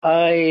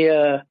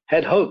I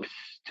had hopes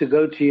to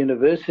go to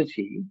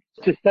university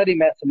to study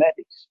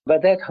mathematics,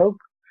 but that hope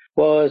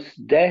was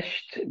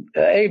dashed,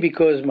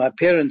 because my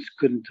parents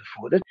couldn't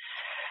afford it.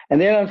 And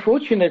then,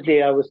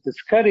 unfortunately, I was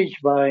discouraged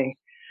by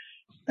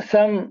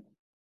some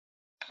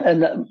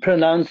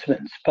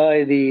pronouncements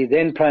by the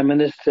then Prime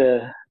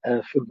Minister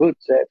Verwoerd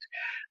that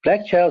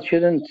black child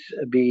shouldn't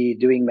be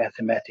doing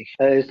mathematics.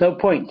 There's no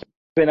point.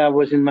 When I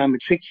was in my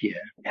matric year,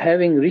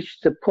 having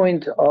reached the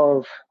point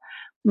of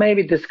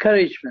maybe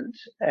discouragement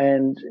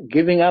and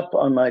giving up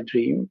on my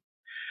dream,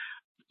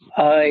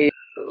 I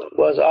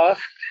was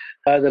asked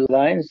by the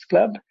Lions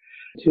Club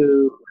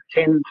to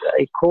attend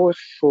a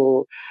course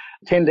for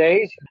 10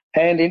 days.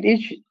 And in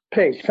each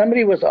place,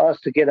 somebody was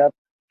asked to get up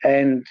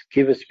and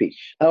give a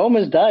speech. I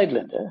almost died,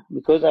 Linda,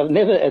 because I've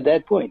never at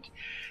that point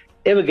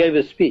ever gave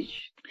a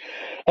speech.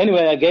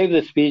 Anyway, I gave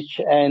the speech,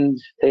 and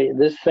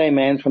this same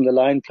man from the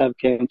Lion Club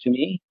came to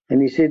me,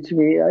 and he said to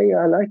me,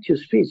 I liked your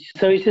speech.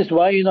 So he says,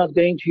 why are you not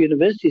going to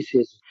university? He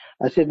says,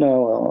 I said,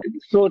 no,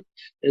 thought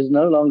has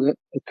no longer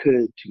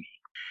occurred to me.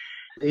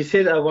 He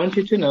said, I want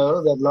you to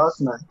know that last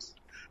night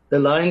the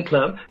Lion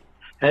Club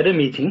had a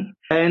meeting,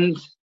 and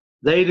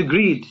they'd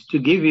agreed to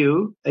give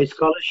you a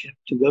scholarship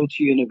to go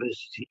to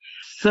university.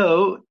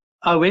 So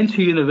I went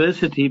to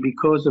university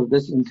because of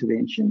this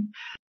intervention.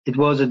 It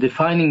was a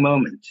defining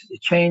moment.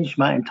 It changed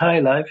my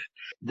entire life.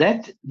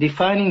 That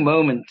defining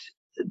moment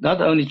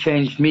not only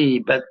changed me,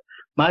 but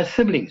my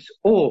siblings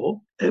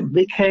all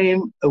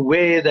became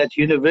aware that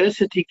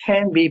university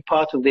can be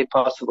part of their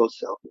possible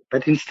self.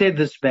 But instead,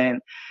 this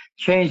man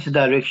changed the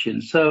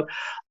direction. So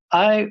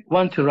I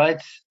want to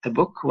write a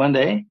book one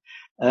day,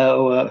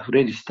 or I've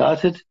already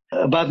started,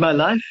 about my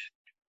life,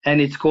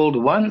 and it's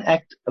called One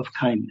Act of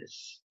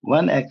Kindness.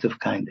 One act of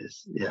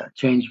kindness,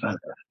 changed my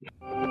life.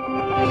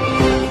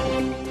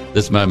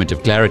 This moment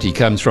of clarity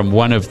comes from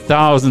one of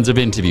thousands of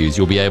interviews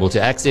you'll be able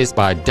to access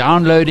by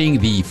downloading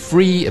the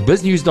free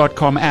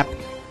biznews.com app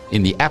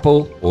in the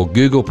Apple or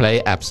Google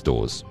Play app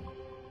stores.